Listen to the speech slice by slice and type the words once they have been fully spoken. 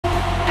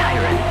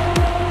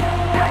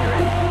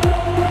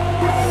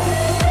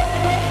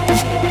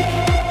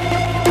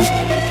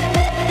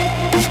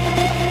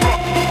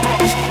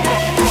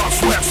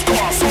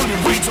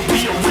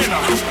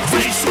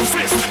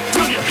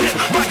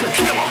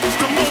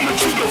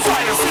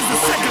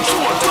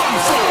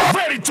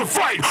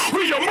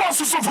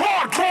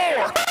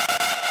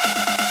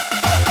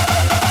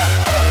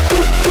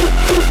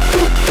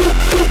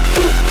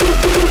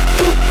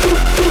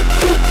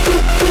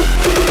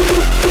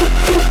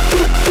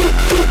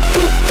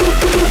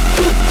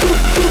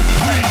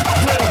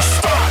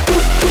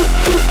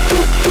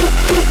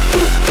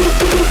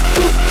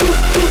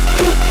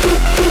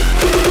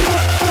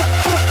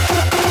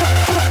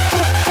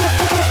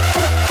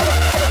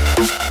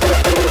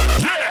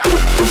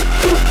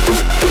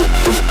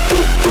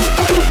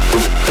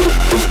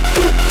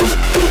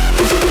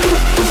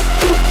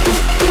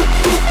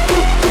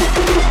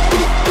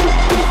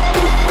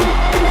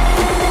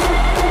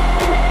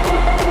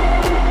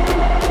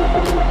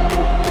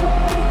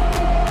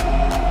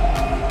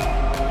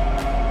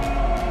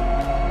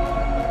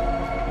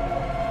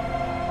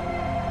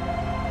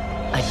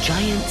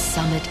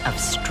summit of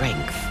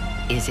strength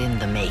is in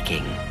the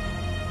making.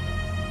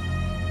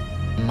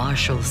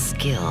 Martial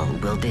skill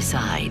will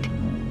decide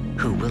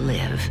who will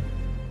live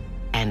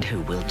and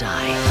who will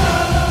die.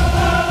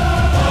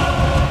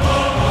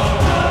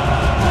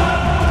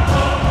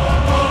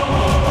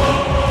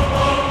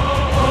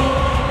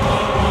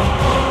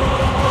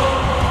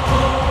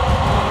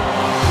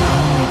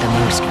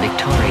 Most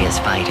victorious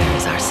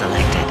fighters are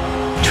selected,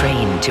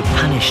 trained to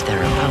punish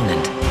their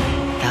opponent.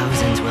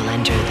 Thousands will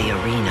enter the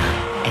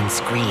arena and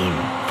scream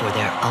for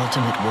their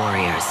ultimate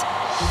warriors.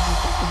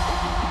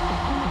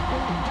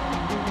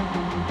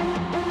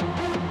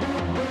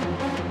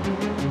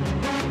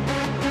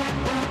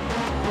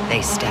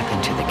 They step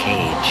into the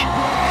cage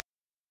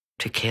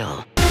to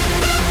kill.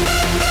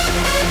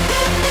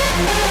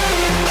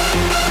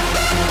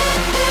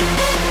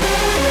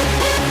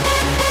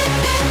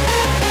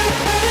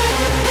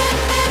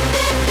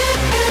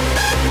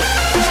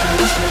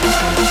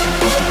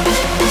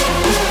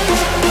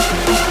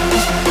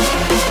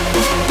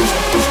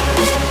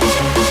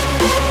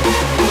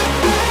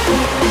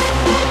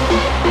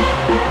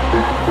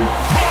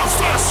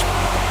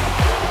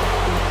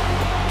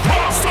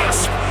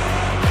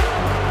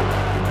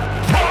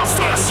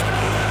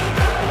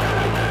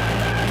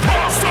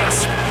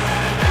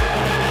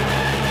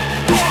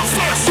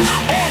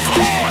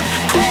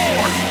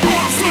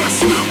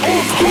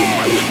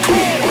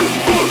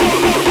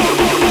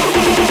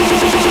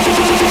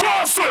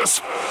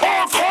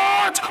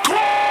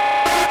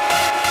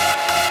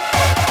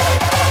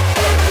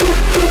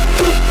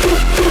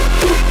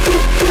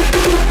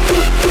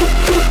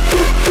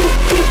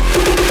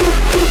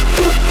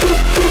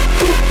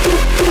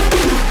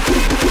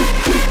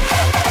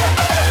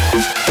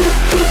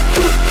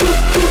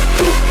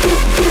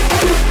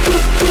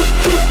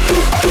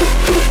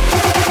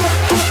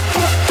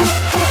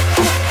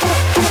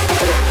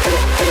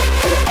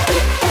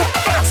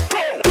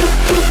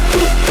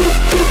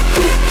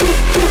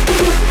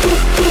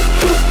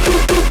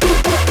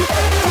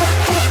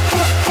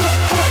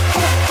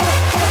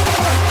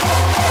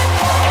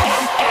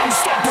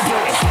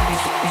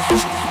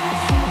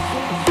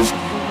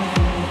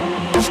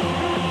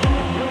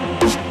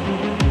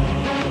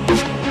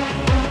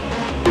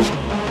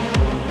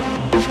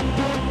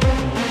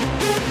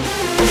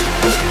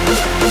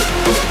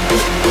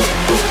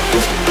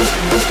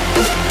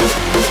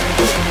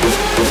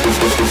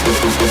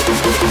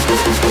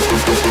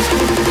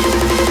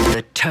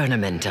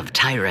 Tournament of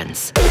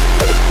Tyrants.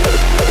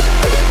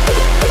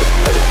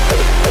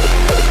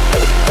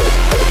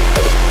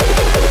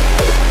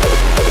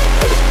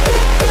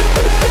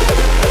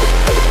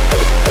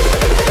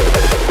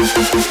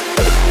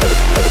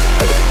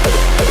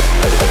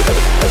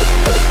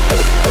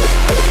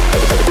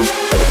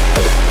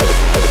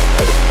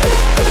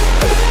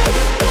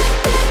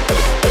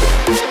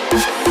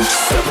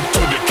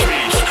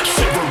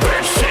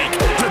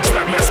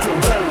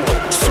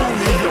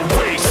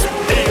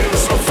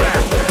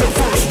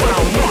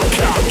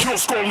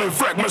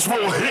 Fragments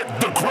will hit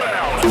the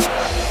ground.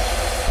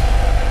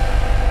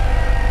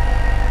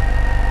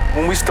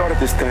 When we started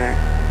this thing,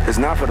 it's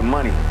not for the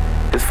money,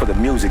 it's for the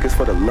music, it's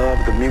for the love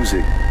of the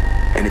music.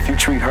 And if you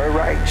treat her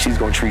right, she's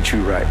gonna treat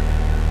you right.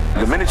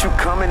 The minute you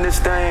come in this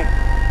thing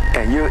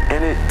and you're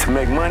in it to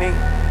make money,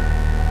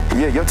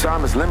 yeah, your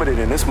time is limited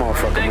in this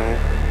motherfucker, man.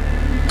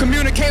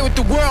 Communicate with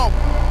the world,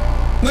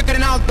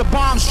 looking out the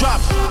bombs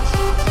drop.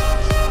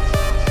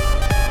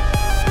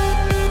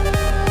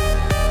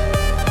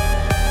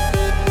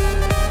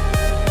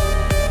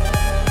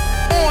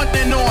 On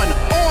and on,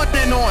 on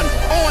and on,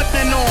 on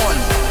and on.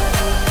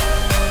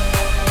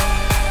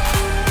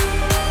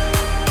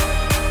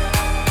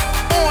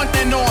 On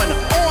and on,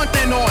 on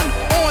and on,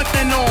 on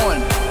and on.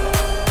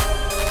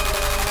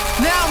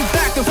 Now I'm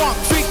back to funk,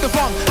 freak the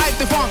funk, hype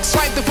the funk,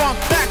 swipe the funk,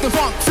 back the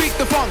funk, freak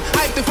the funk,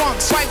 hype the funk,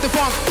 swipe the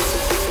funk.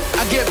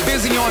 I get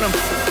busy on them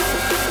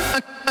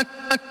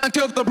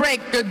until the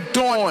break of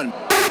dawn.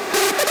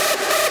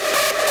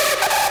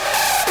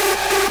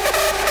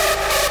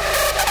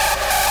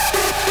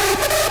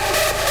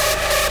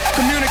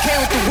 Communicate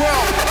with the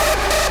world,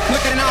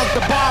 looking out the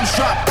bombs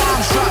drop,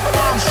 bombs drop,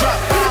 bombs drop,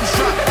 bombs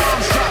drop,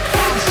 bombs drop,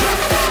 bombs drop, bombs drop,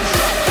 bombs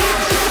drop.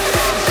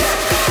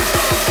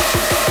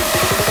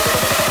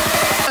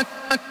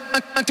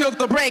 Until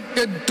the break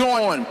of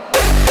dawn. Now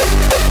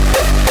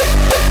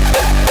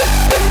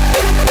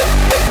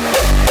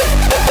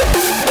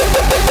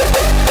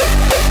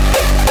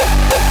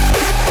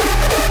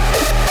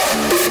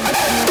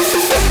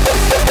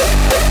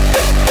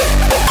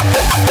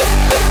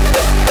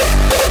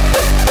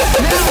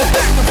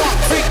back the funk,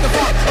 freak the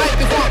funk, hype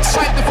the funk,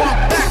 swipe the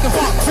funk, back the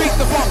funk, freak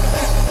the funk.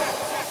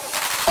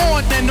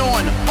 On and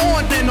on,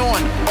 on and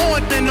on,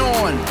 on and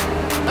on,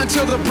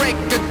 until the break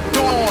of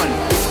dawn.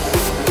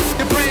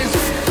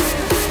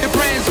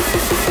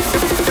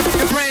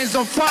 Your brain's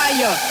on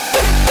fire.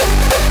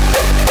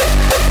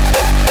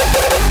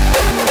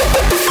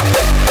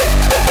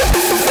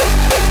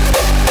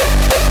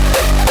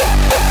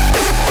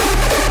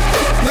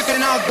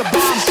 Looking out the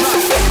bomb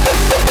drop.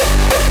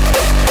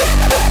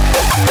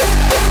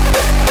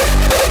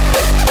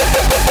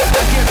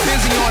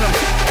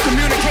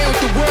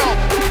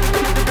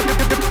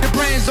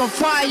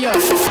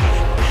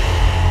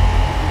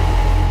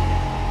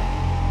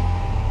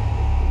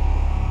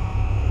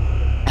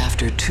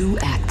 two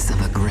acts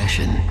of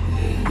aggression,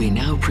 we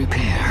now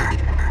prepare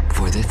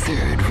for the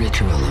third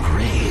ritual of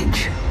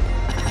rage.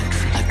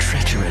 A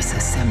treacherous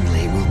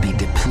assembly will be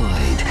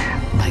deployed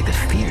by the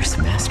fierce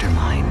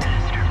mastermind.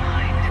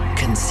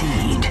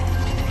 Concede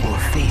or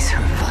face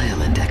her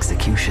violent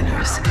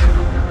executioners.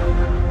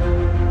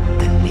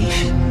 The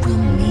nation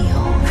will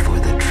kneel for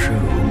the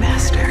true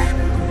master.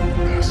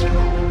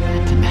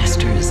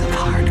 Masters of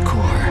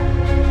Hardcore.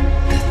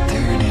 The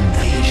third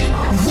invasion.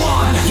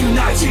 One,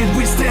 united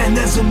we stand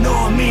as an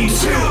army.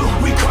 Two,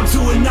 we come to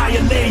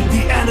annihilate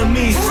the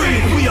enemy. Three,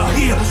 we are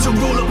here to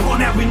rule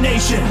upon every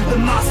nation. The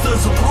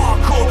masters of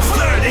hardcore.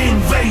 Third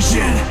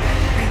invasion.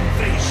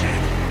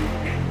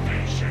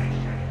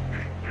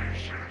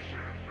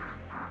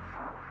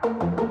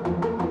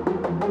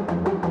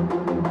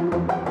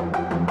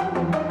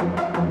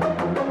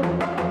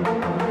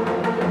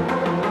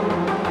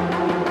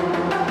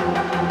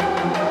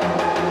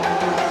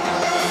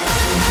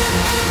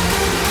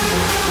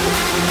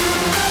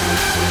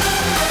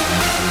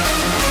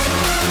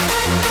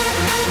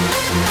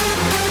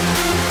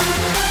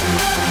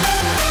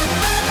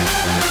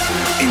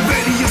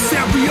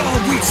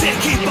 We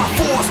take it by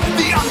force,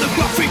 the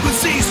underground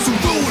frequencies to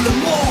rule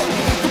them all.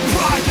 The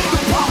pride, the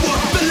power,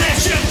 the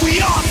legend,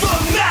 we are the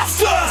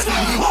masters of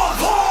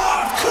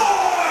hardcore.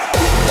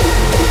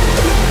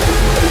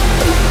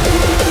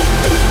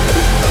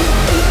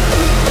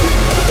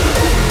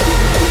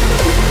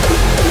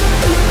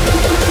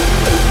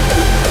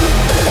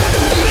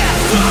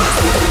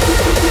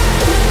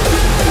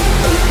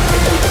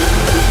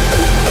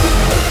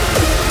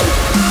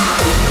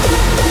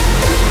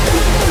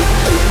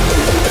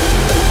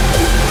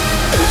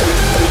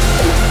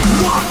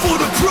 One for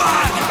the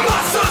pride,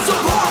 masters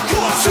of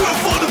hardcore. Two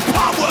for the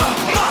power,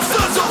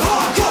 masters of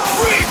hardcore.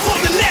 Three for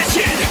the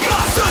legend,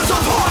 masters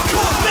of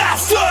hardcore.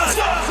 Masters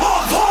of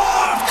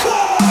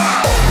hardcore.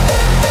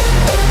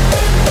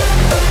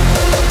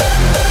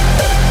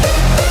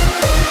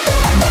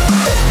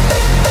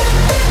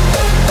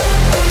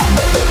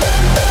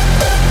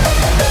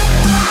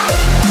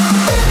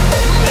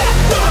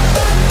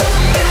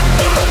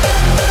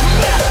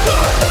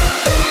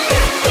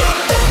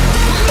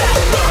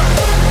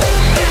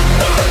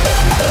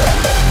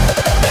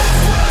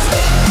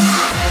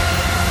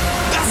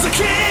 That's the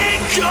king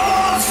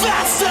goes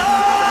faster.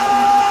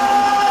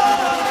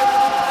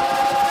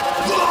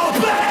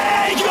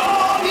 Obey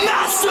your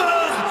master.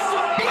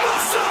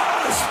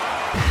 Masters.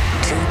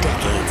 2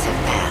 decades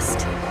have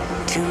passed.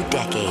 2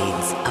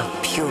 decades of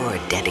pure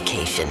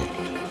dedication.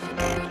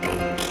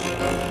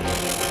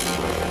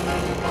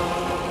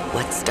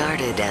 What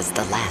started as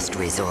the last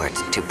resort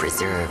to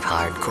preserve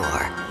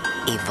hardcore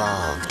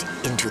evolved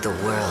into the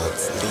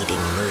world's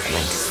leading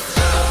movement.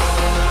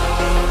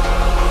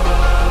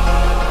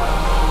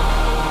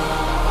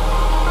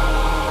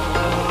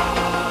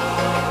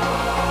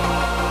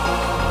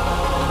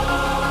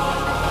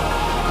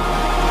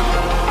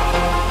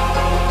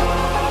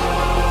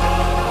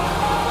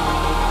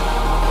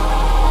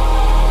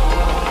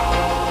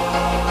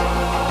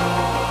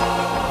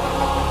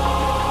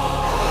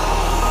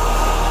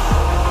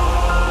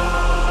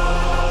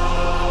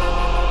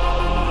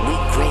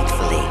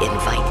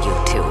 Invite you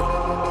to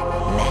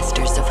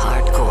Masters of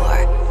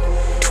Hardcore,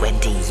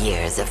 20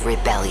 years of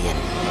rebellion.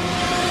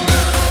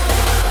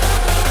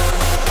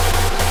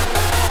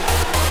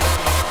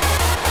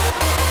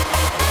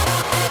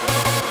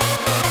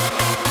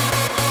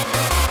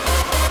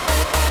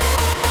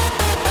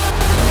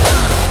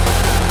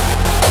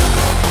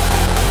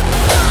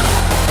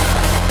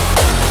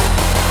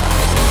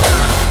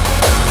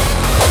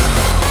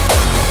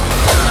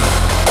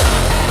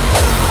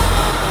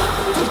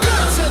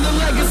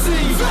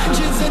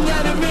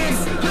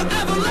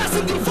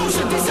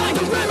 Devotion, designed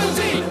to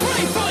remedy.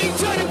 Pray for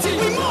eternity.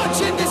 We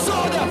march in this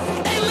order.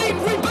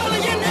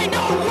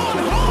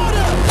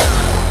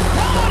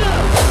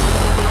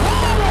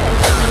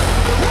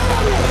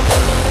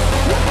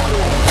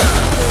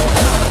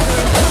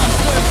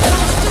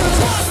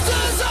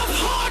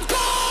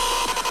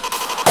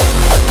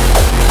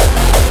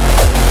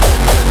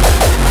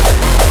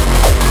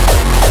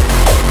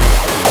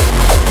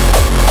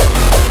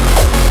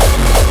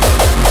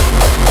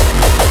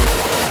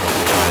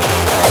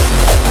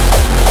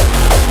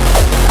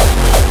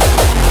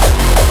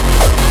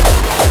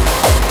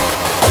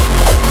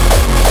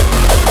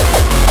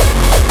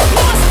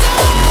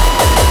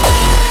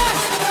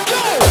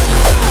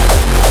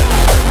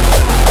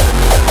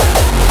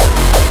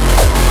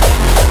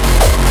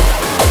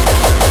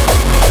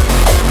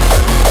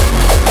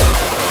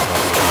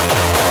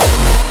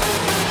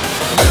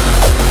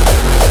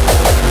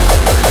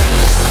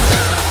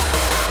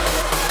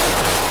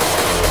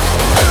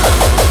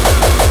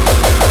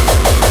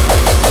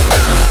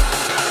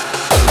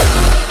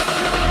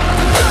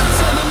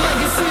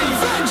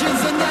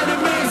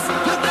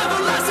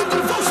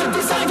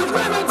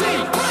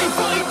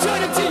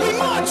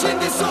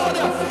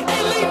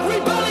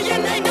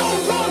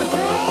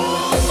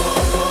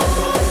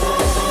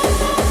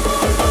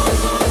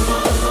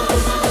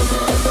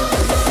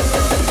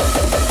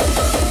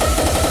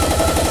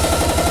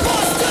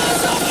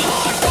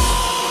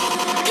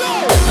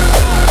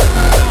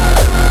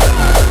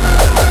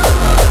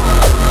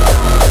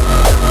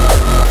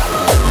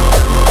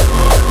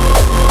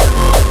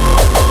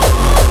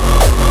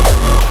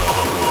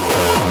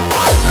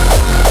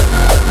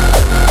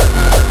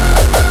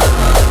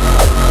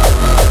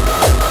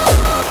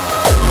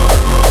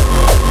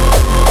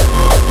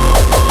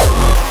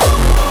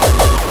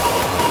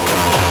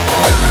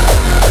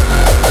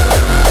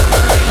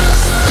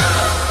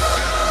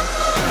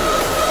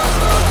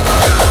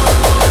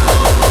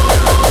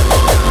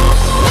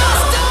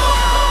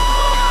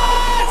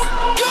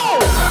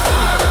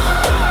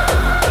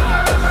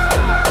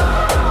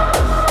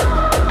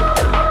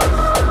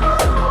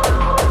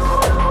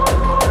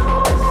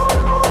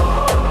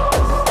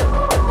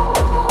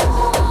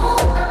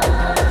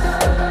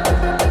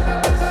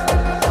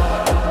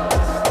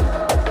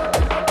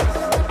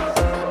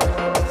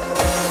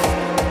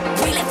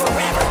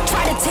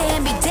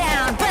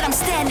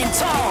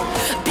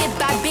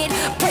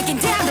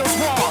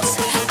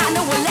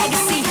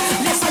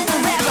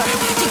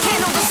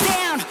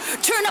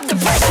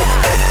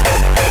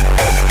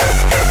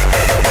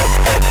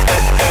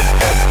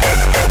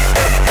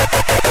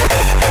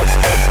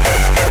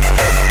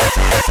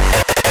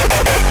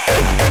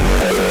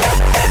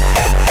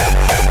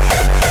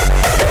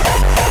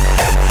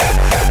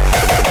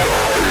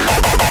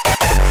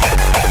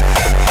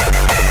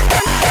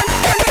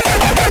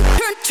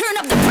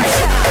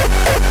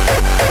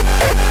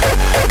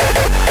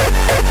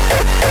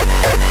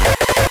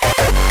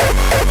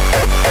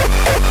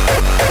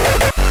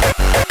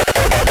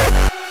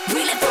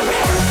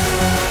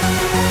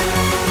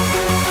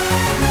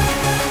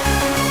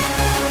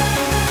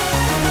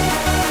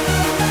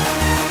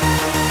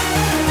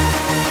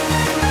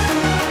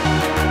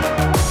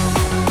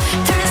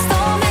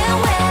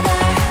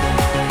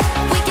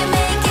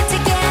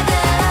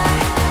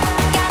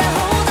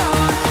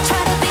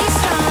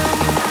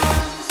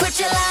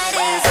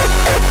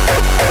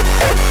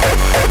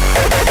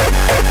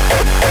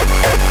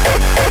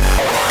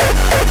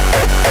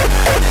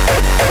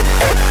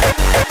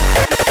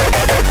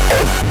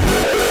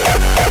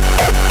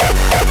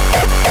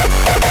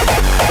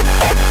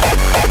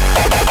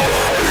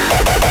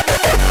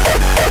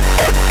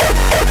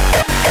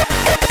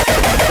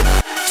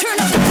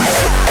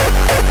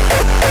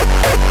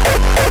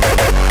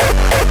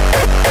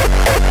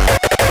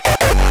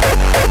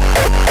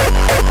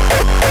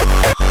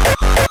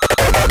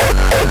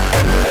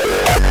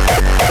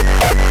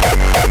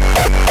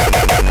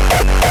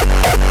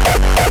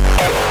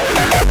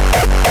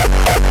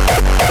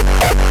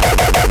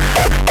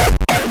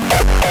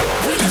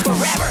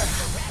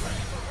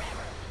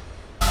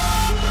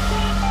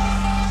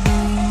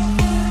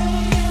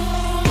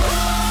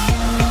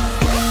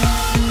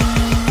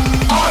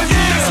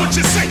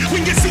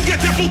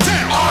 devil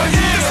down. Oh yeah.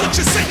 That's what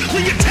you say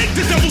when you take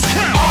the devil's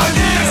crown. Oh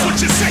yeah. That's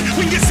what you say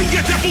when you see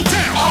a devil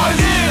down. Oh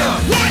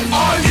yeah. What?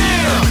 Oh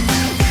yeah.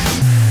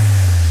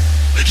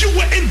 You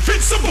were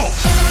invincible.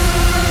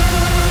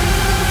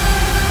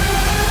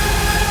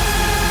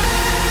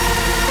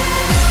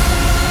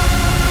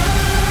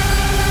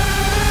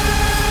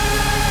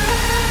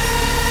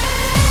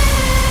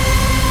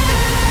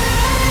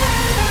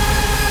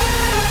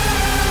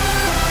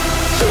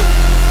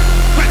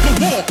 Like a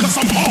wall, 'cause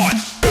I'm hard.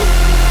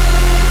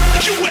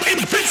 You were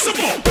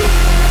invincible.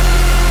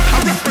 I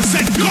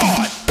represent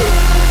God.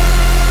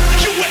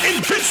 You were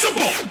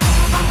invincible.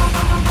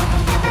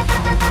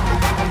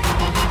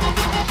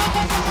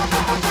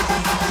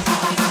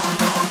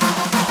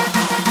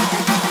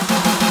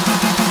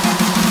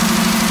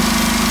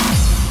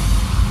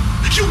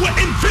 You were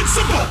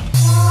invincible.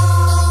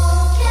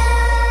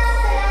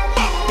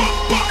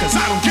 'Cause I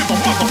don't give a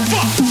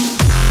motherfucker.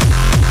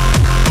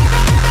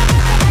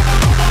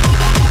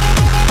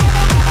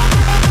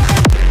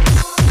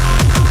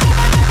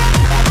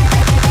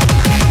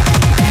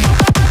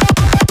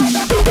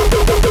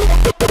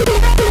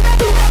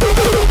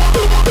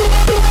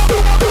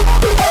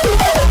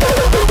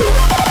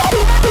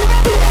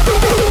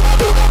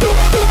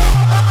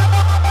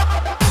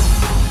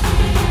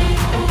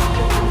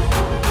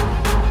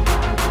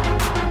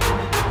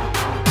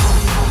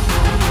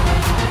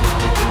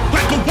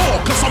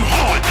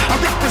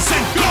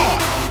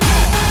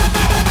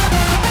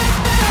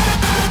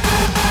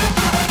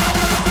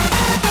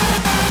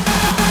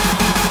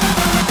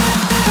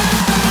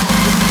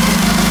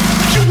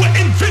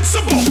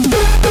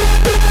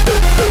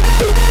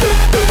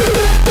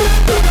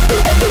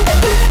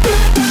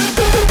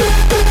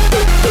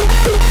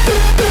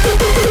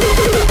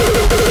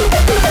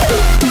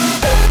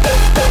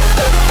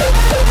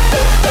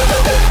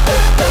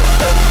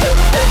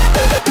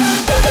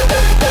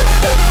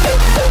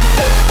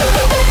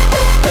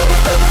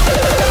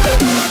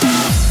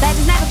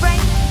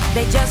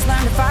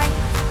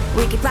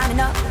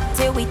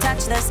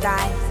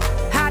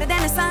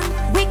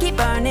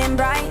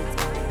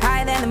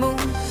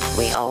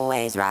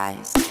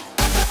 Rise.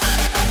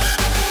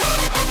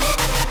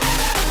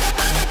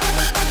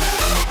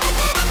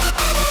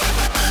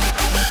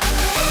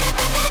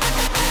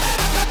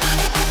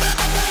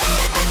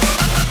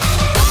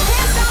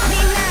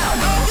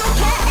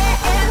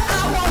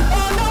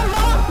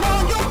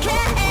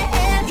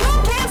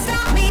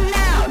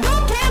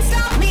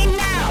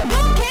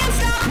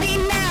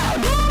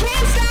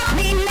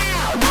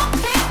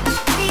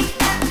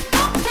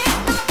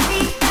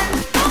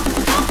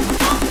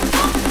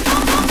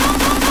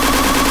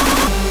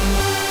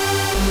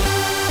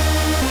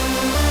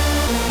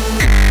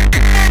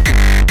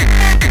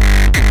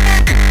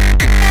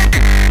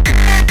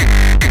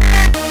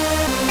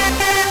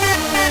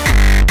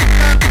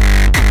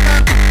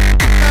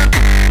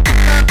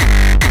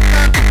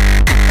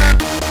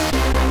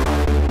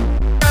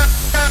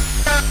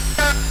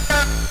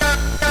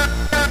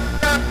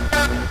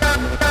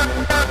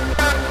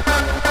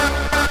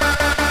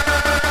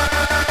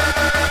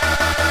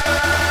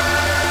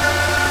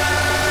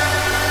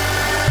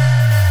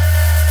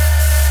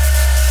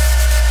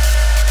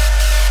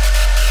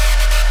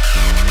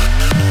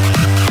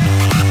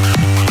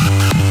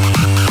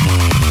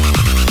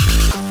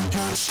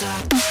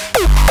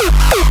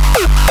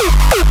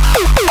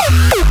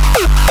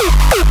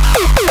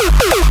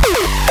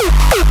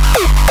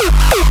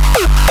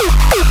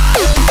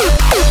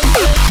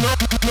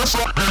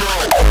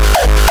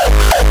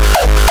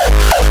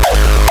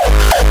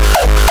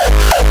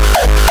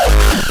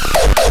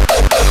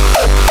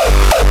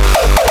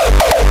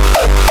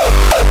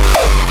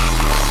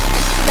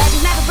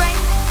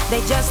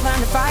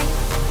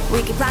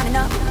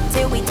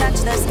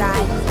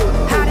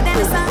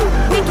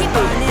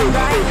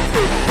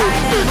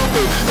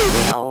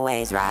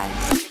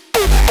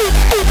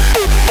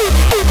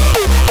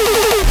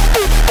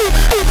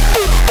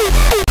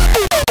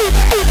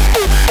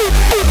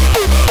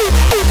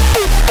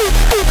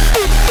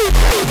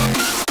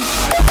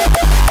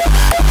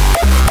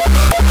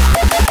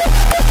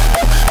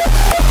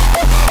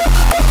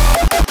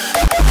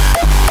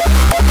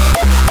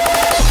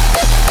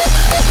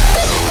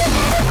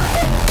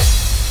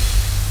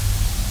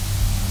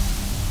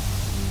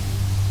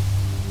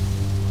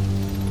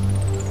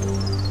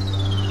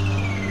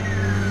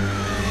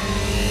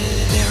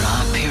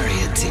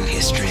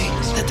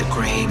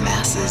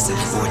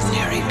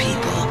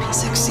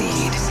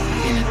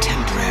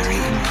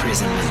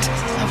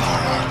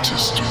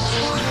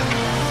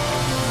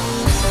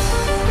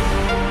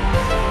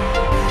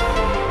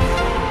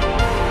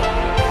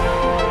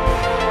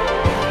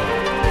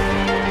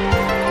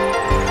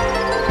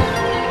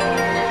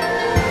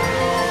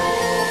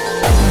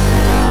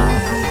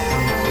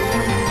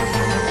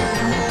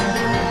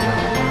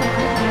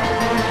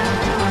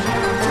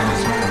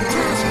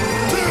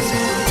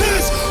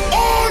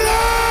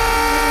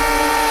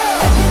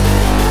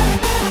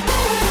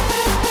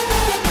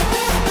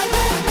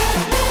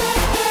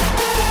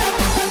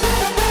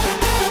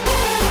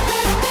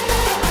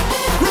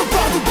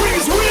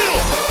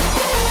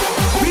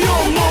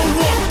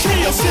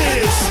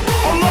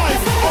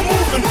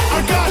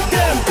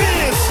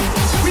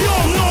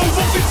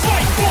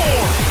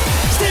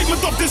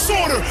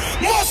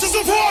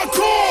 masters of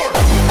hardcore.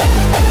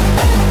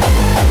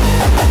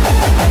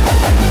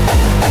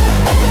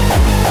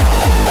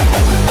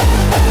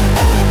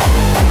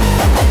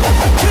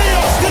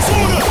 Chaos,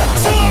 disorder,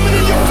 slamming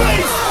in your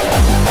face.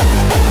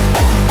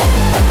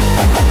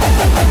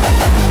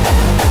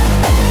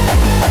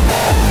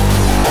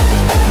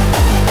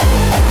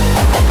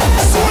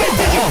 Swipe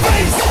in your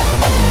face.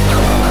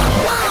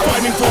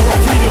 Fighting for our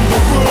freedom, the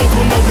world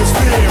will know this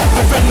fear.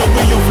 Defend the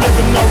way of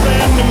living, our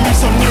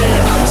enemies are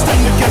near.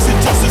 Stand against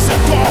injustice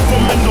and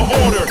government the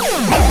order.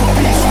 Not the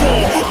peace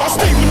war, our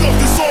statement of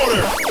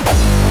disorder.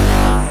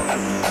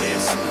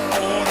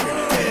 Disorder,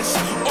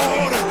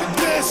 disorder,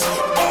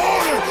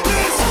 disorder,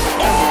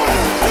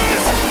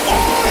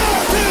 disorder,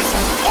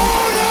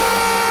 disorder.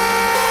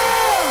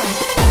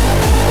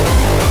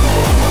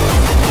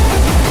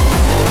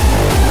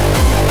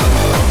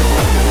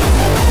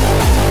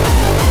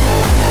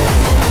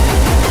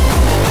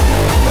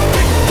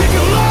 Take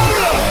it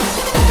louder.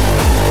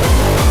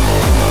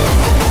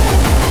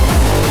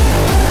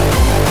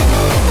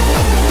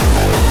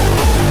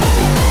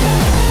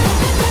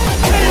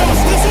 Chaos,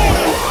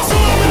 disorder,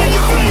 slamming in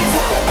your face.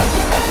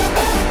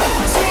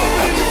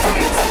 Slamming in your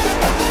face.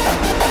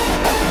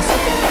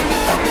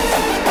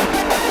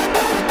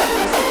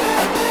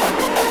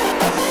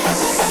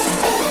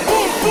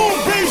 Boom, boom,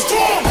 bass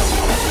drum.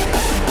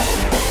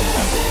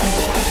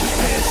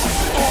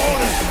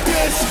 Disorder,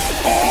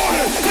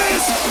 disorder,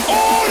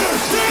 disorder,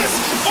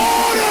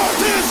 disorder,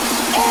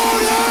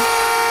 disorder.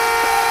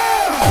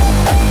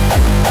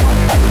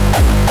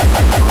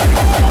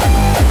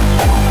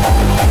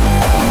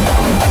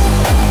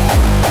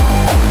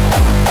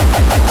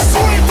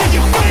 Swipe in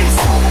your face.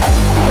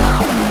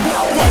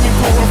 Fighting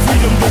for our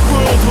freedom, the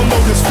world will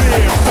know this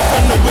fear.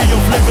 Defend the way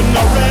of living,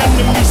 our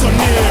enemies are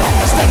near.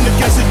 Stand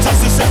against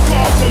injustice and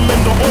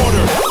government the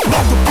order.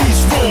 Not the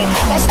peace war,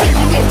 our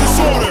statement of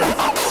disorder.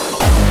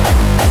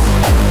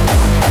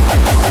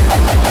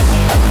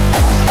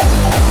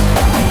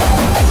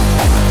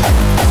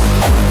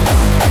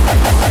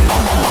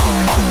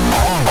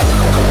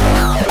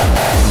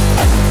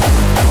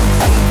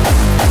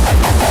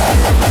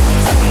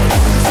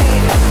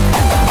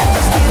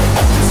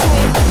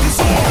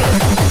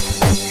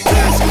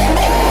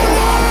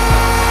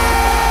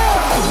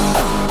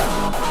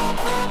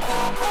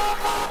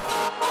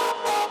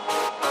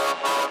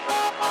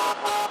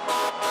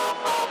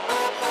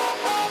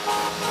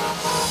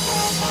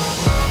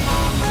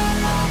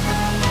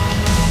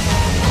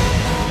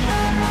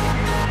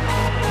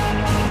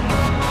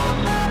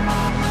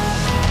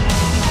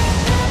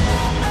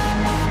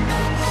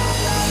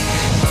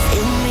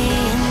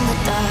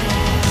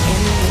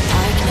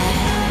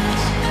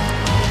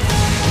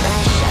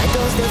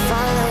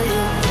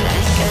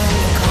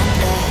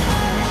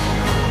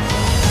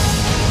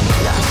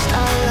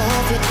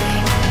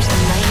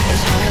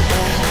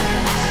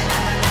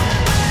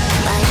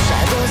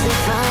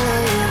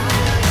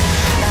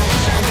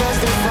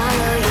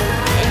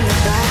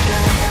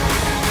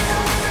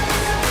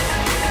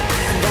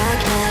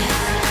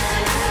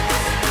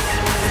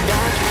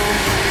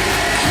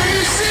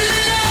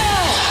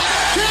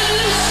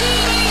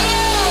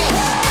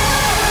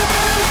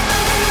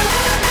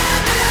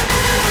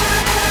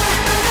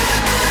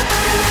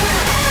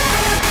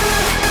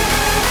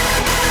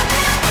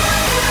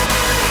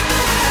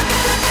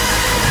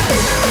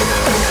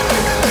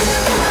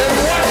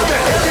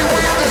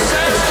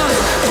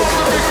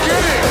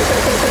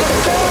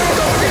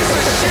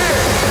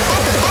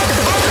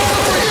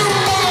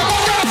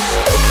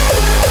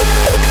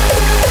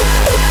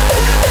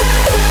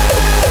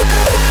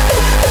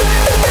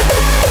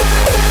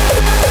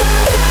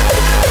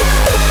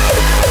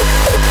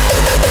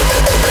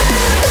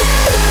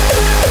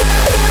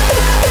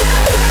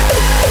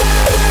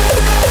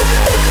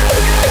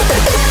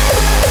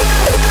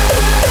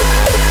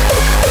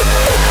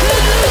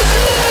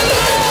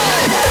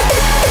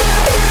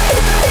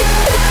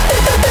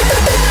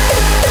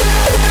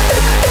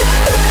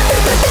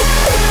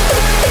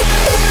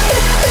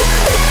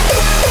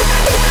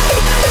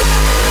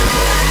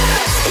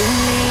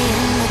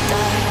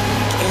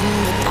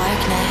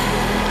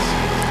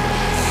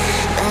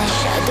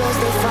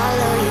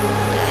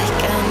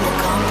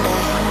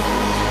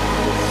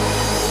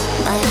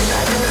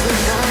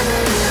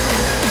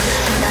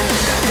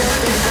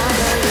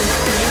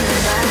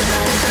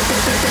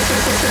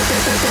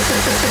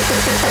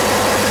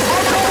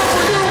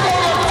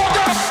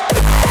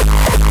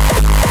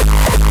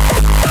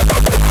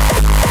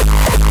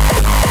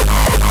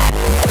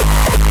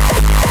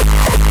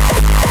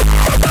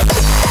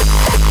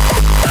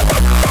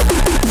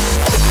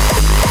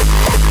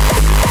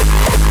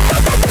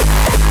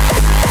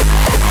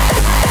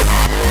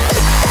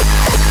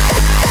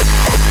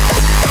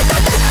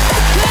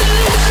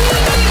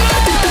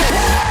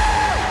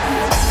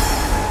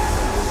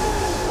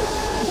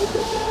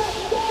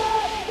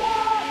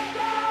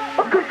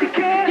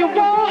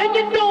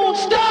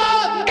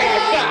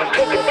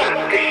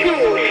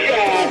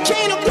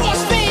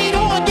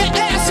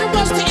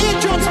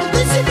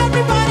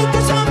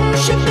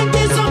 Shifting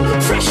gears,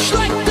 I'm fresh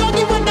like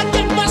doggy when I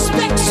get my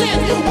specs in.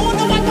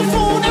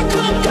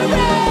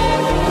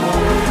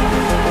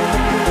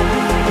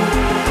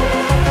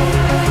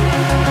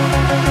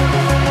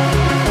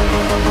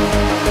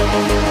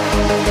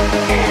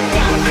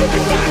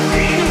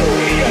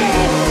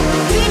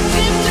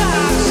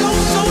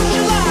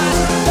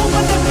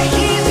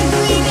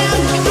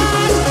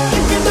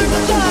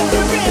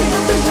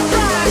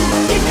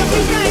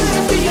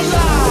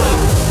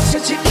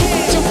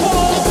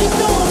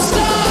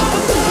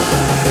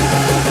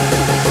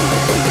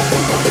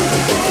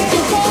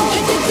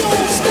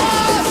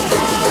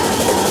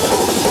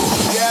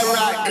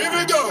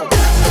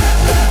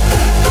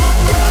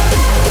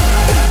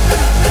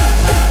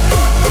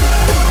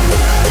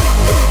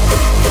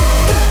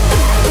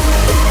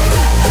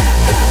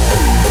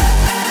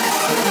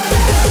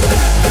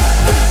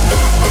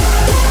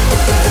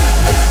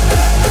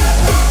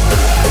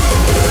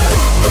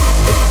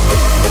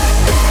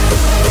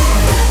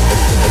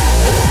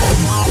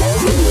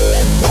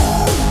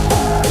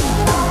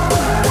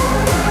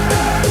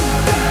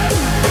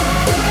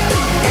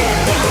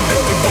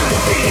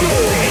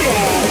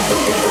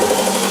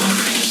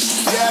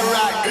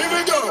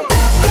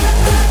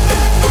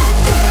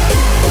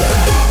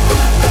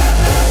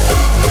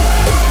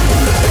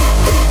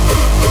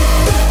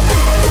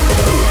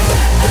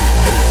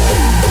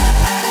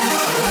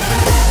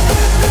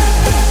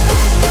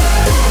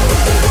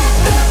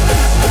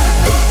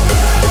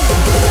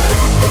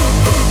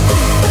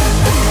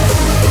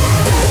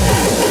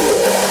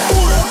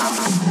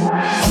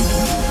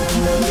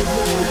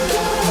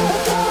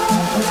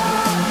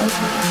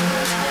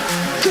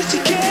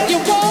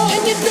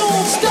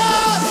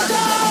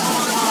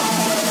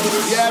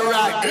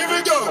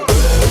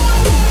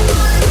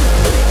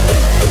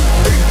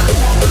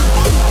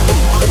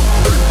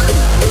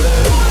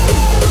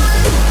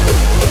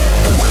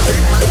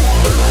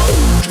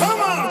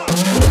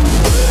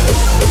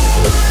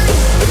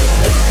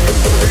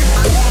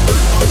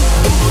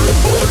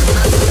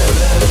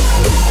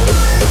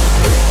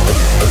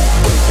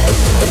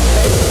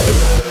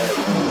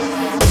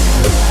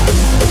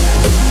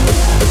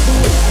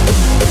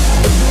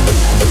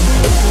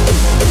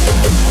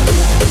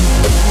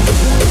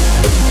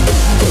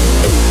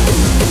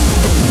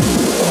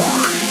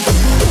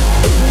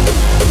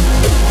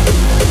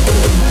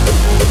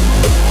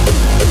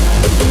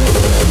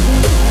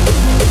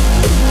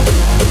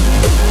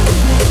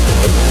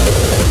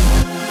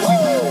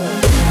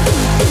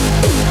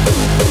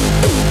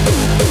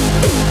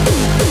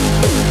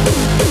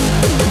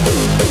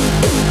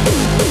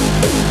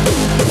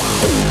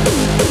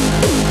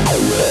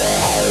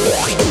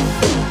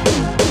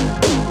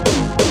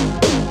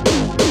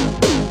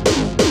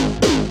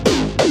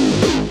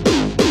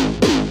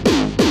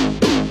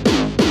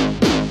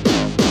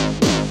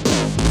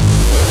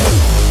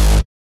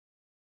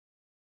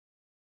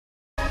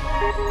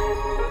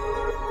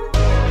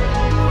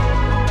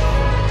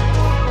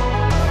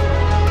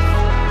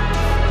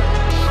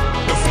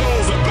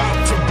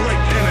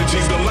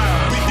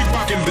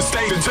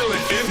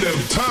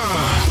 of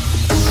time.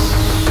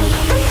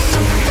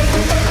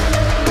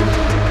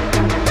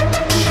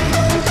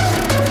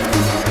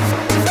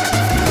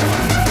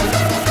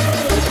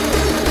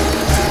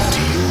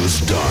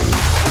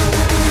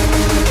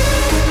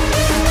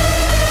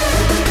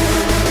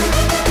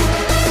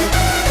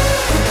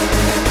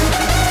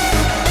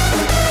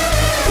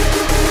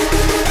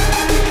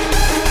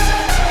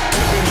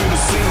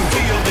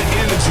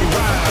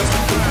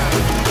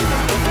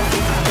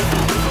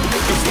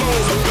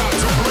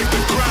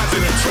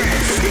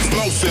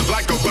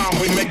 Like a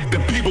bomb, we make the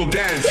people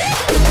dance.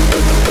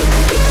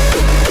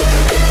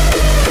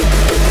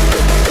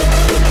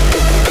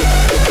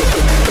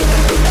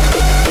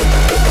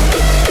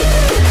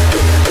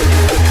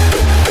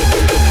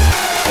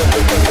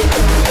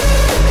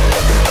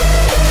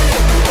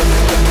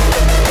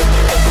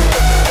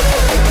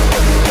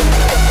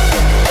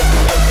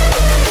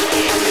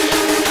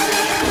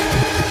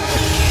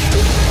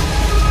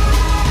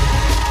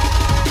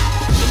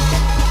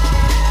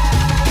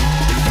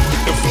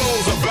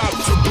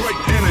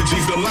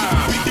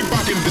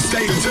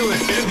 Until the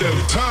end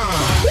of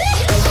time.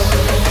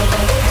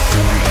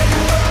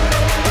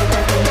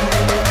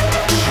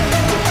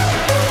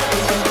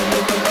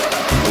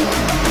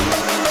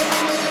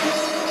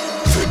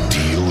 The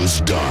deal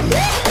is done.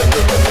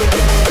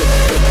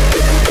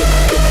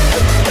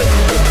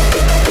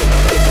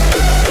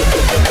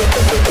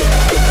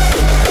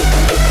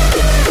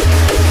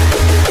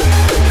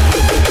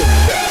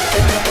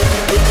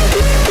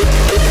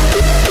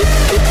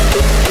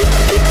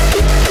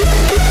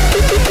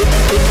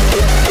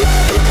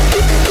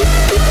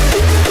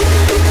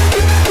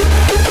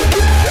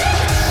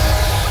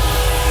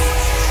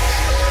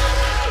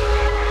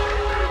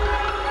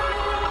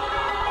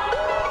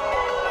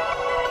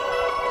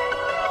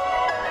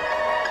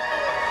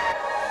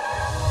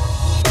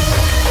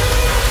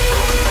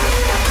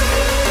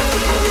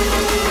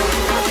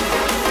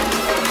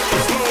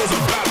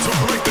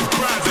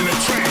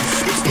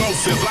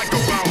 Like a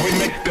bomb, we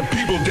make the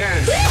people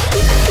dance.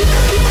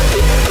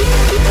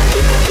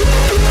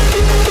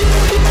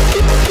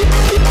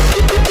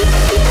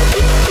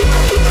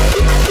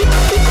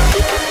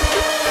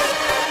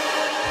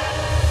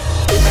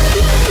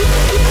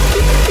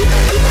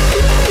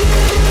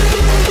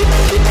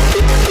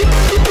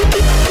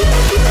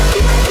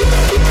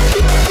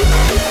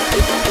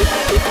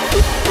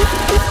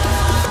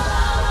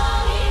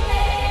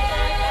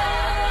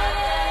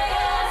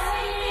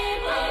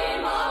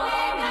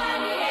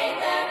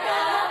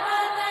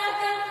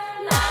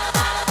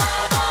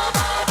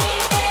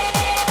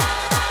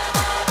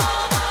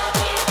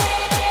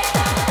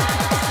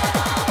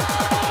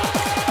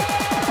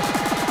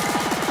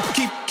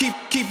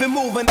 Keep it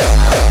moving.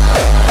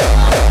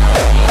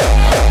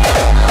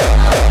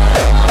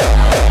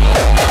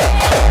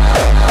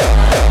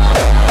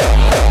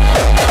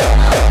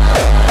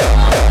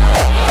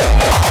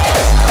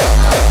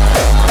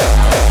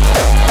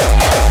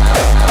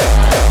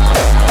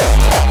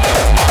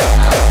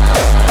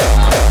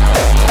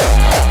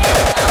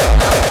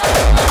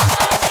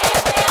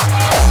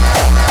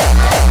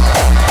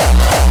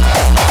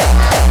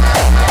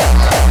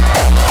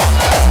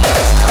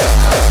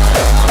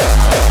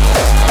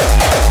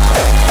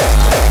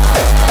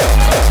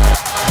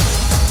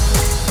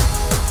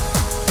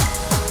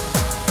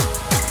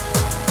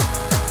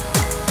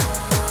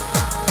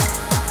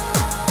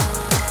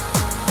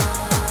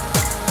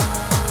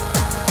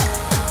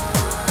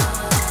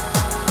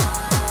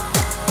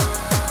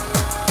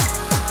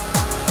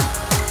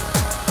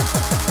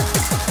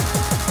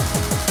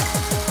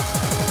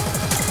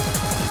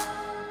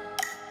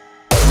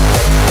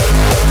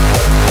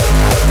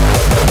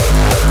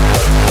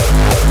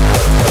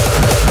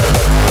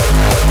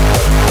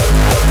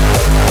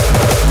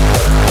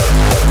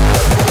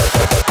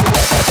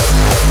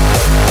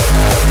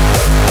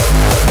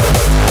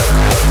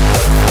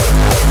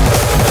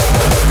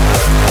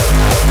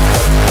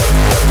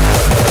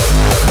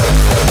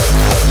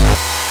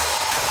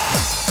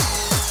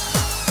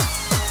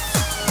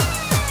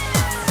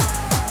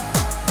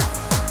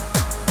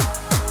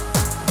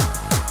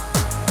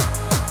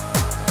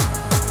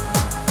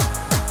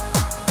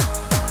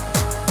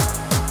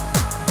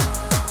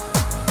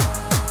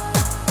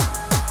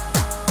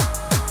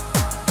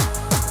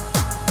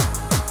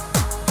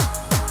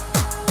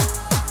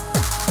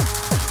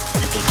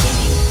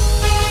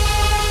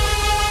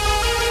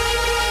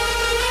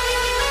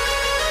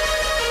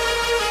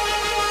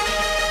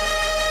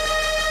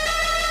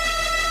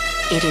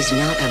 It is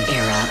not an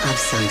era of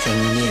something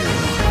new,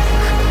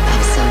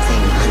 of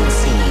something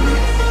unseen.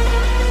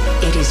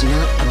 It is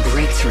not a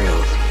breakthrough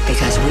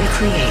because we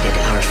created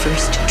our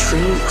first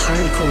true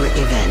hardcore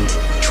event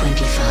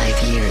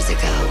 25 years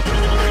ago.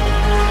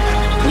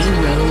 We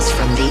rose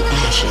from the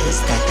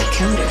ashes that the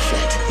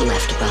counterfeit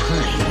left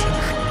behind.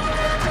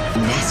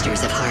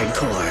 Masters of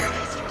hardcore.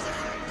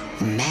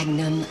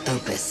 Magnum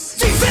opus.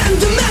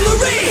 Defend the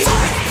memory!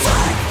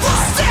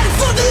 Stand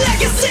for the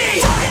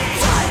legacy!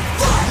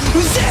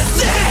 This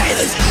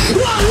is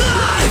our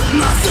life!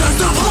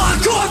 Masters of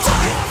hardcore!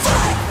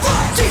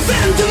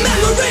 Defend the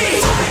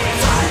memory!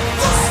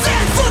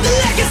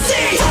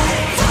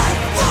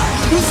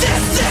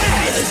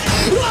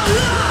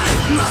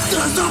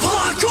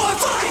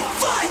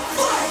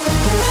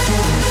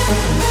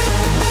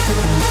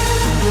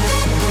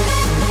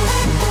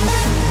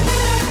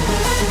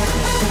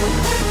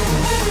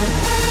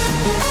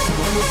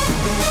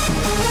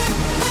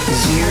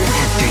 Year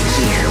after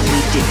year, we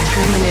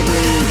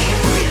determinedly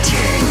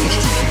returned.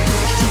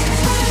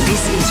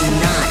 This is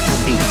not a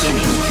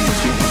beginning.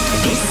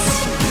 This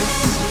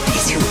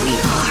is who we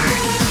are.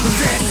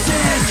 This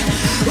is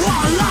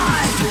our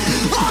life,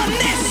 our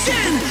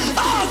mission,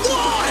 our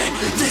war.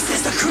 This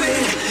is the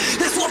creed.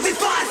 This is what we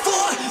fight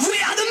for. We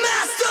are the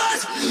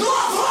masters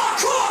of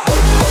hardcore.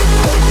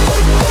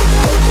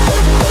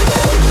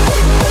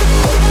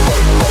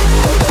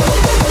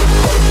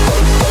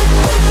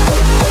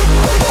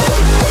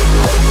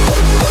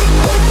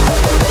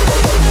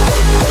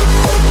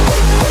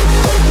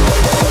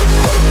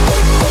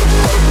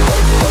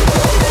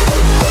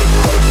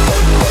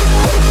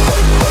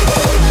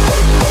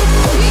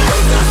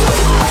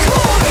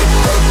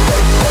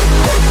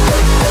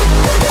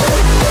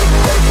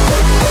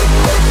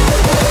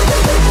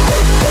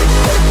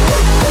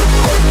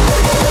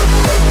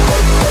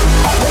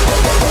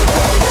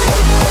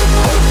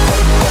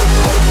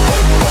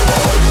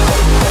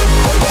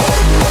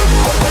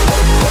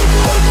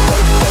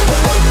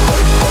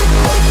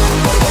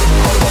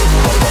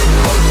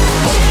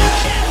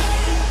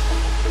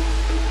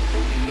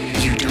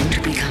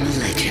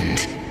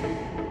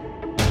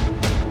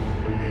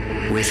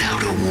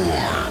 Without a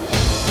war.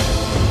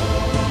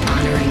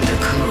 Honoring the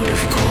code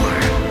of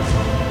core.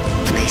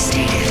 They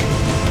stated,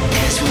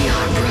 as we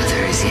are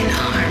brothers in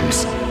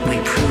arms, we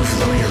prove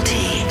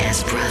loyalty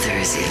as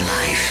brothers in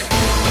life.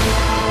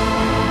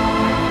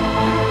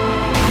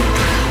 We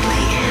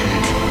proudly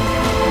end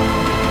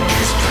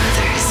as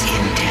brothers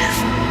in death.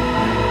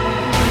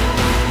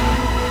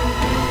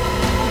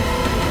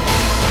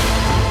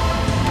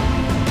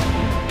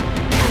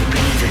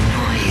 Obey the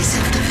noise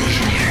of the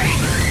visionary.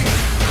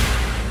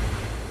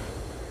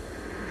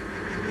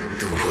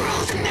 The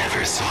world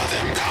never saw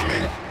them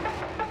coming.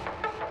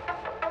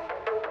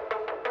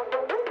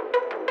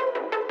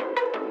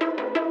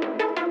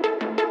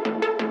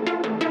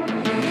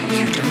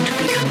 You don't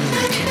become a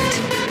legend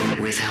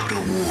without a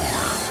war.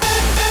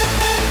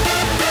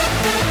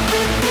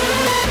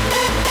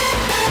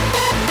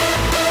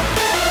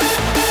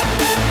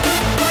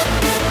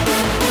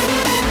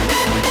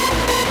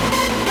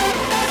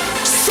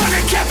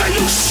 Sonic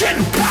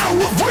evolution,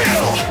 power of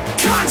will.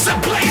 Guns are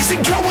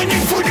blazing, going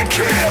in for the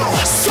kill.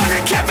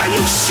 Sonic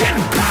evolution,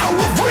 power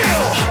of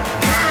will.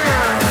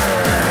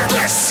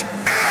 This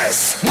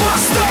is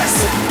Masters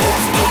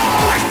of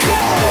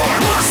Hardcore.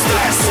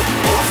 Masters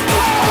of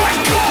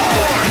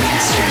Hardcore.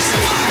 Masters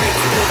of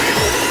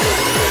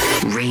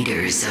Hardcore.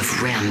 Raiders of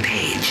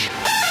Rampage.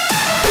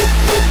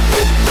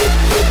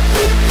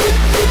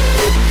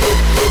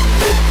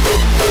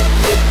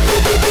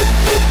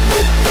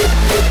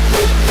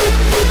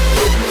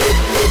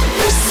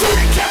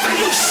 Sonic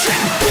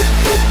evolution.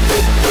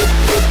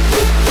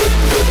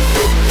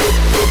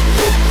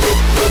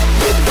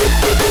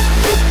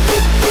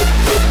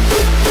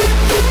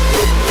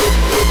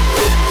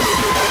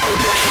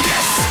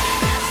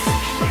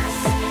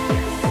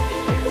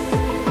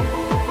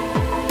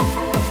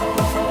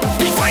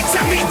 We fight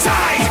till we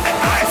die, and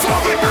I for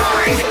an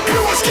eye.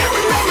 Heroes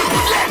carry on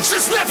with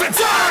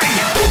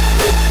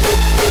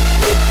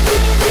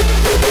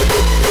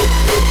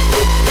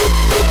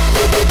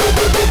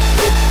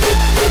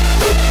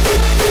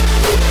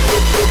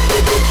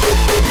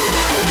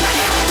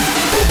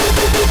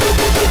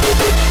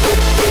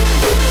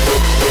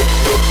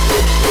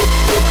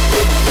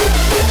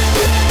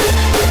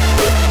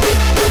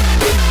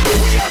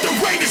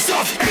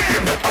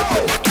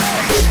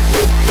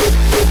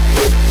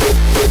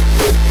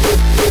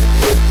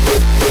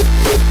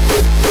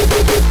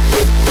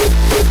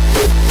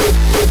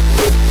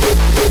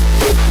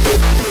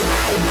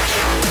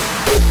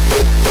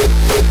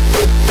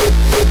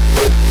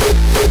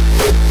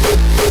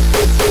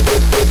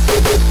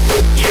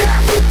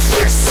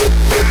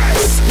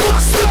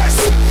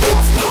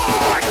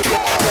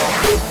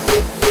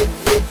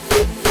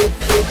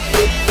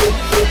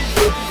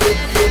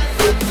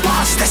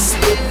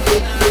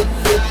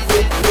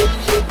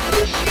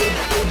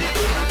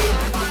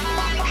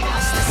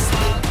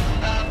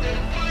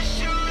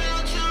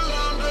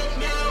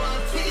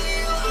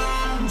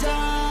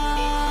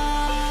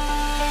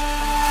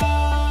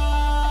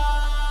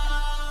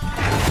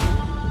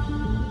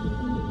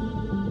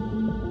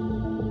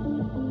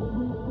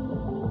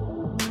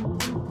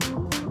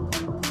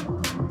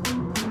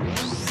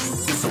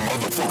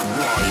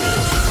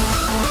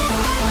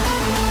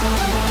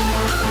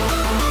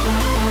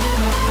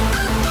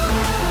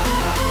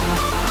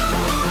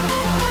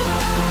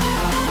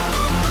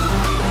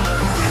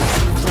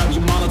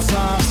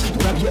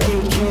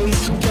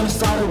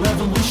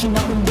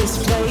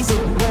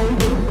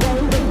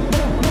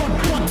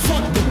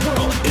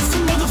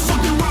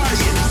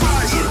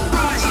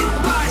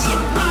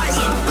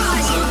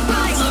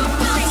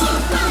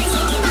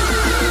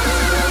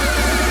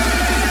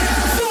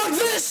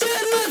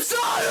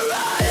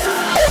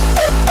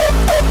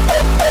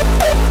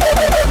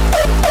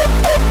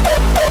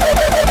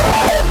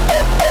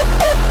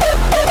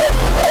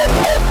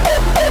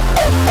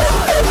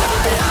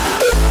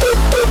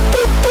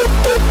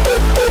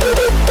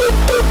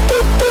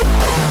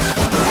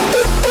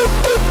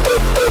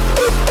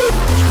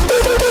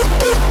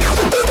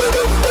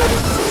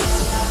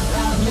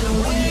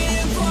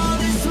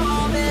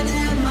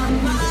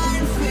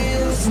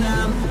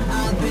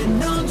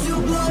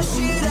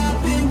shit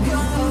up and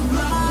go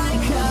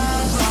like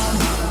us.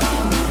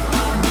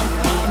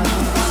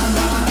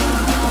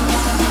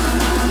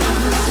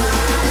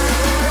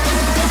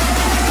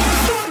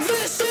 Fuck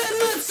this shit,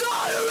 let's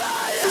all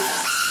ride.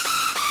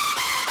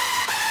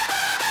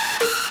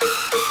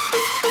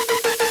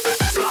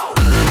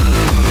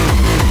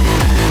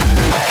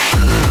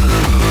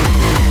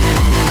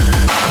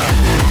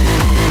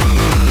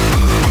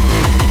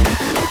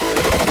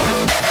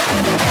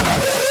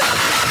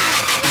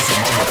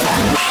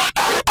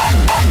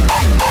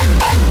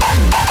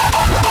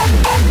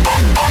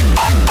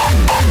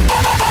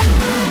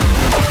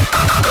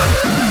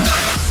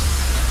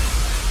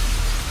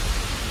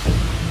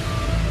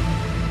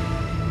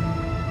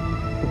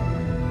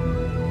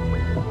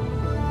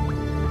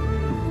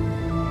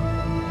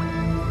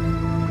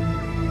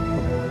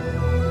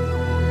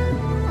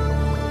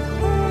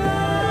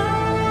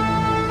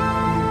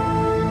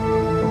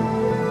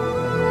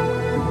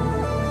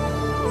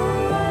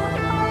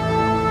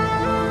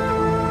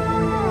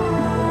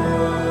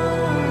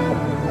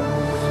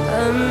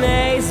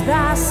 Amazed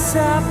by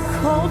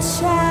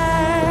subculture,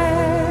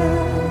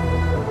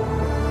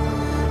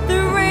 the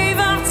rave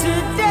of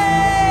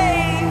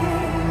today,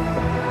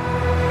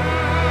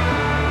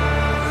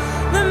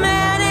 the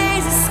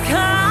mayonnaise is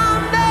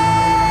coming,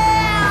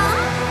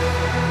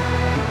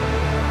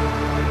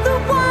 the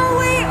one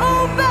we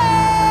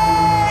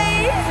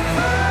obey,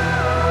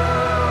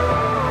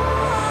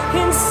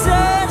 in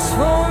search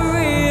for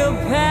real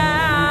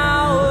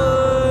power.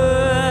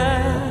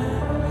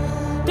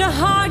 The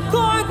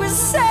hardcore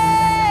crusade,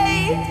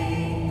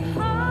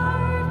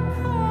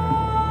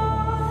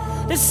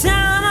 the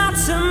sound of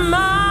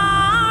tomorrow.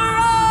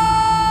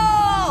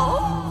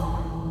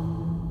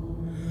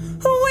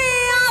 We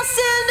are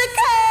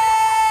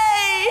syndicate.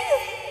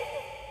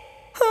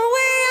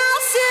 We are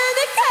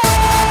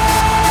syndicate.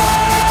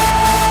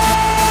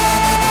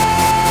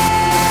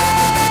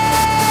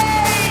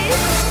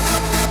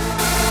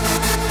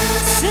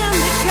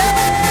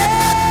 Syndicate.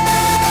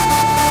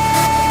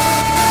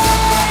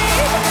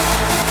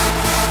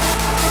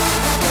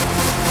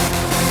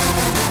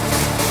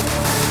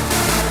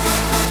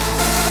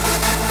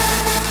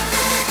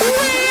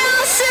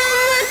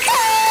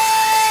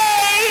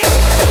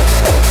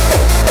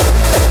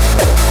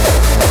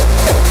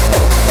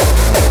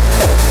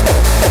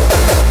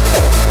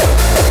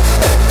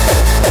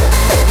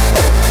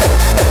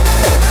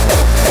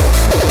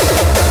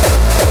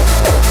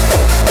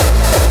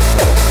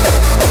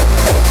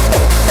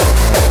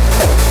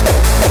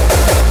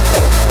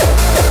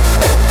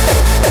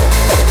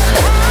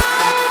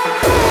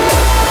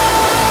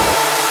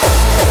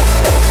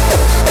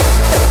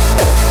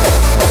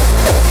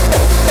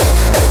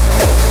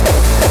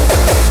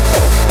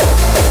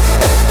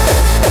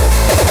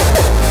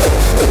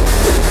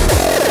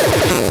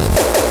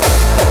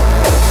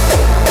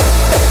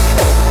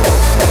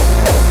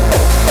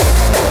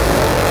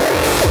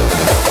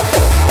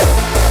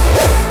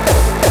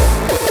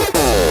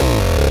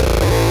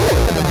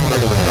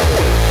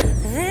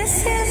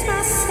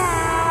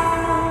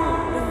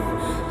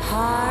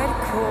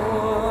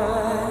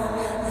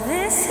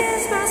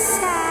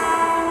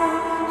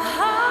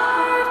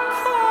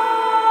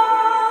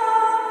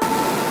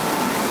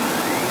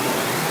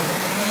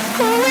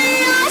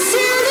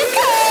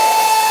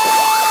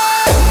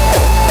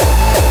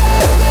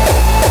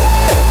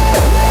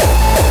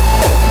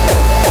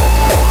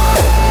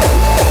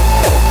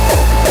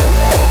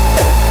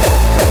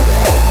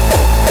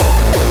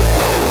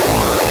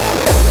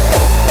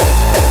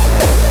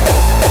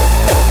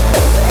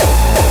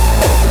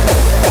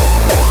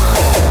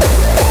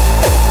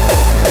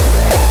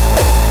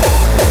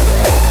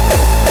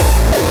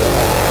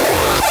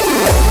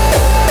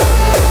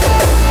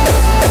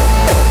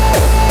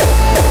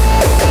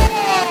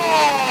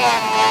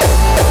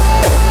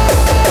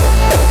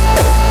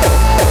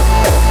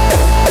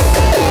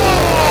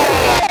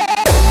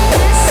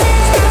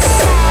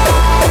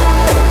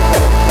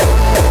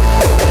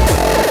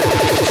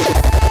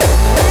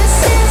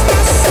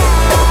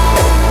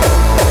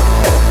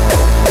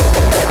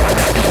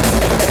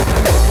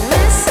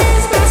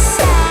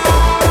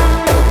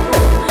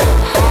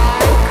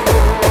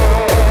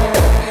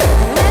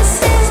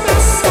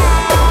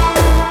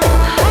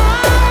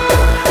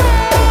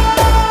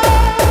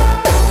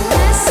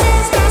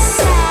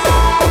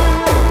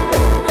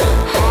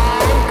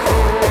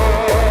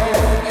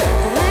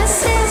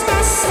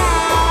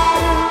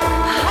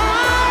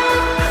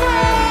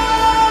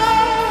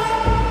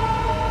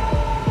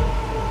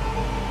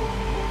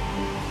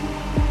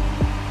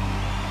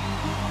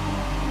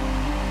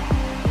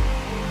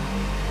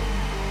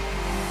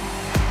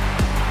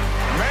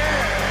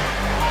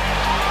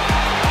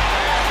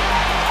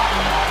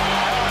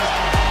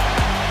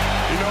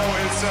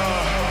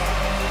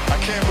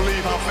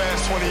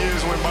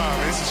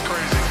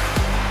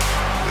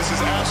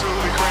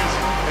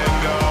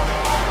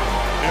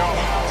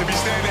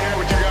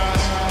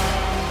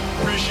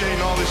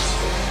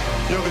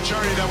 the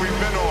journey that we've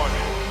been on.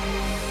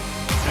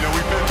 You know,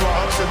 we've been through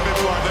our ups and been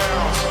through our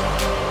downs.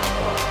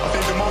 I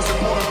think the most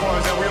important part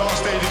is that we all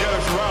stay together.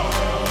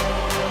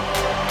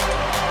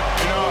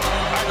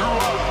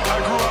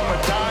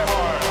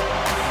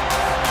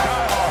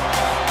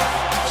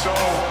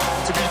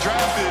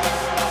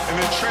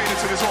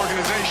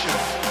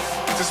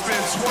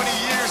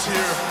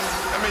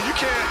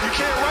 you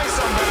can't write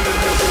something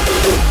better than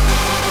this.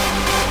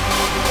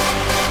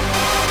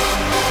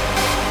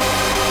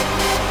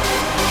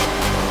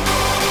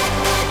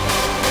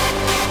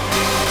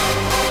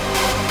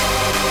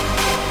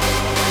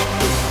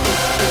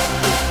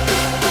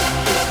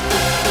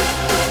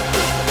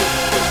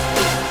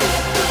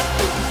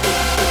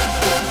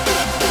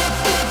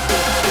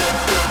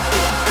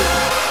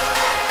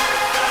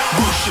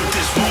 Worship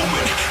this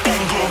moment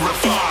and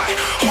glorify.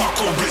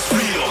 Hardcore is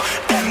real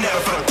and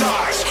never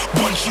dies.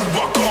 Once you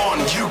are gone,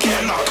 you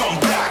cannot come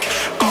back.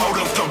 Out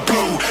of the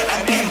blue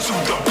and into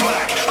the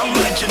black. A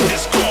legend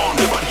is gone,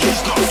 but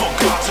he's not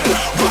forgotten.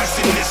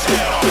 Rising is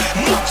hell,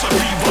 not to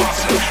be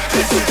rotten.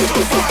 This is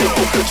the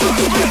final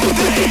judgment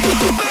day.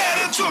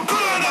 Better to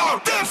burn out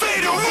than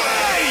fade away.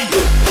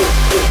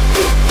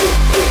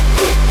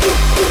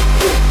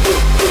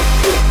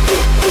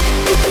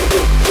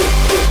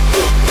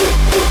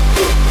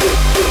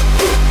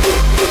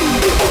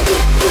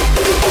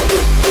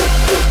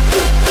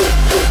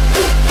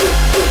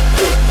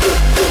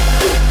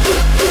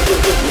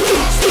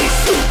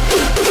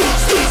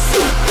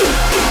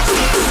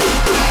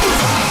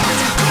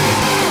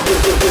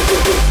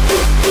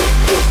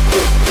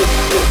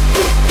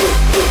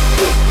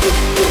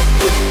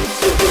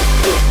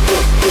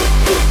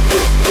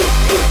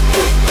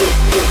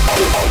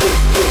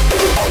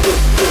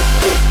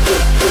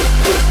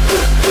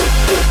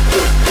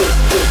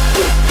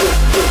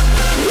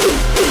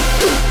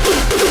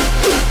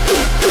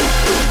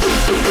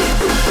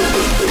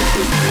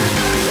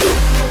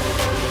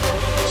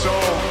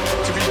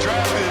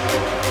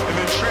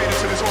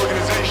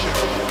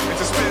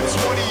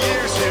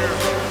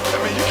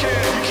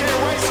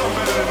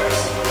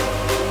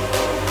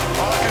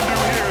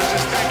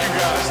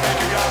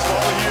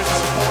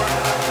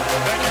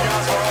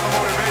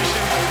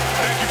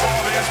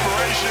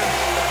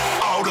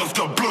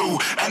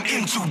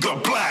 Into the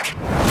black.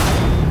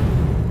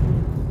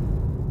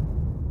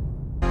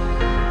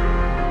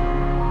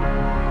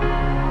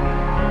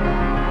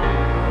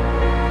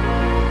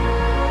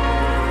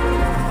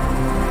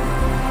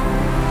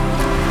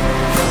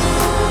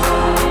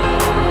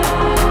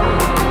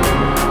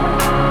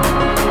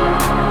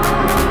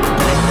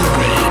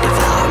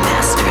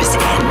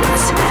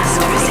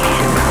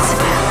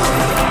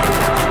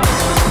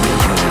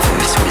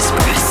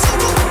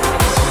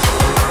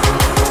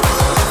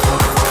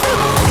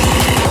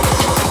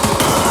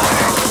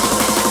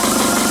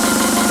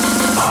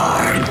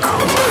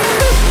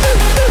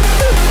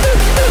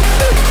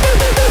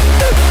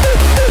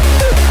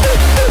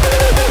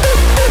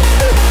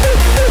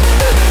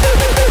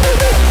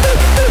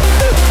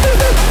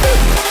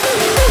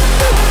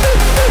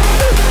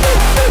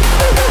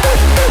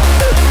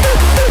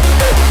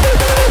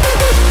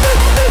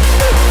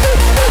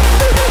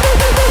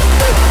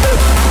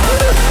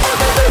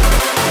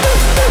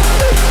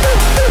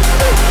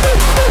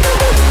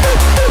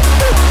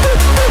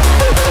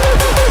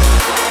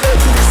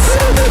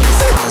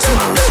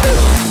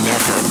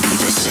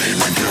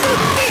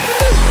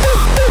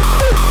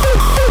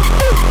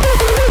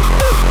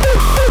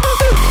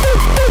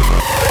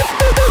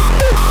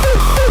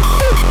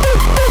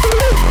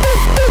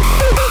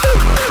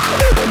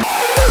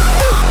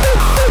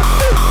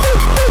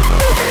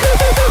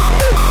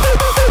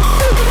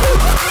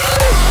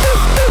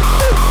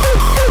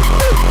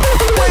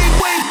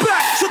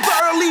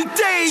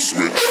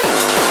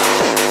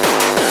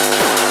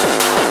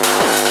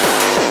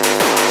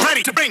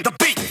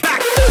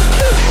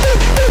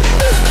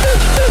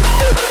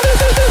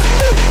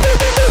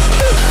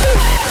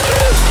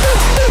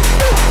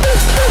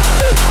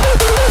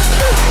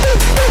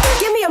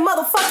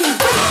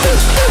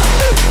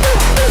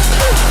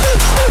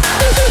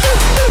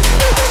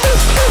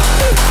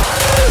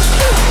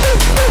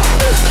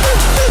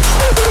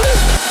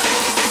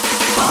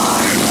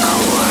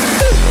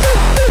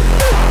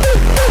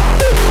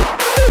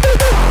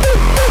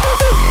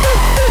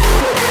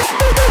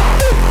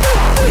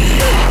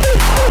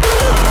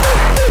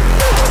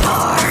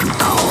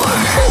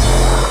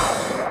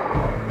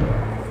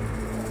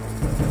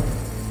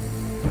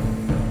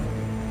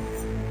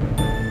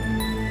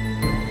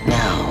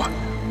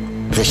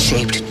 The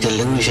shaped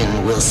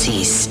delusion will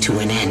cease to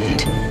an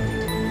end.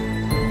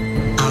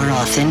 Our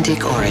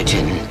authentic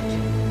origin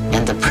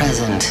and the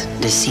present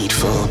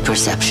deceitful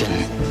perception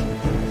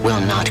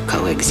will not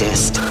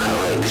coexist.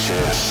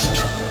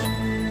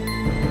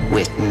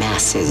 With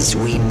masses,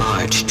 we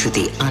march to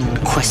the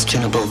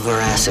unquestionable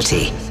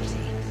veracity.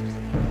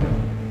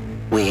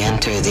 We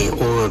enter the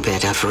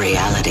orbit of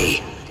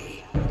reality.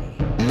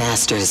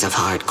 Masters of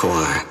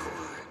hardcore,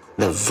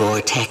 the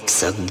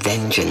vortex of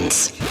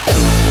vengeance.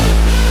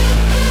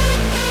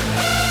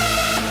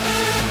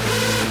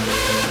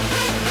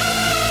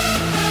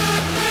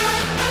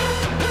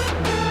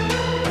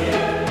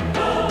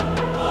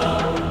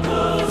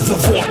 The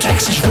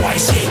vortex is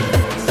rising.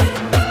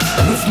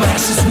 With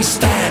masses we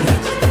stand.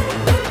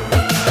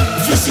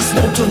 This is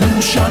no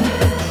delusion.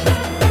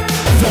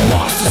 The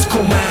master's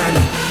command.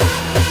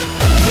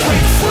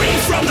 Break free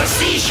from the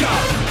seizure.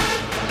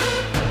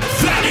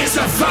 That is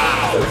a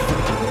vow.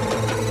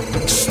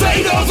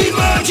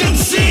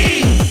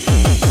 emergency.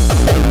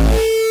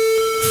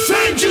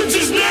 Vengeance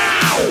is now.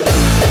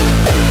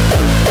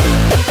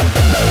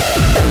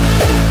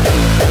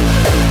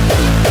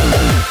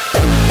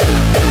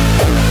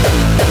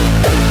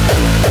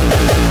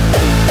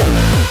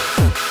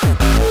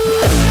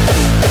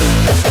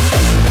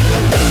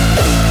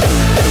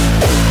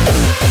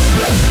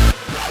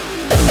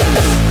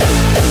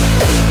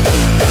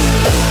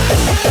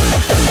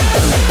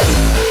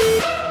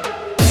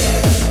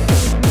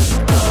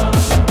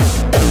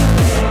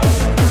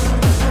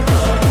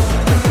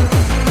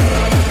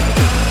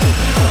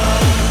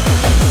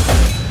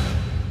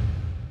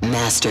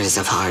 Masters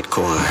of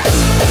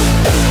hardcore.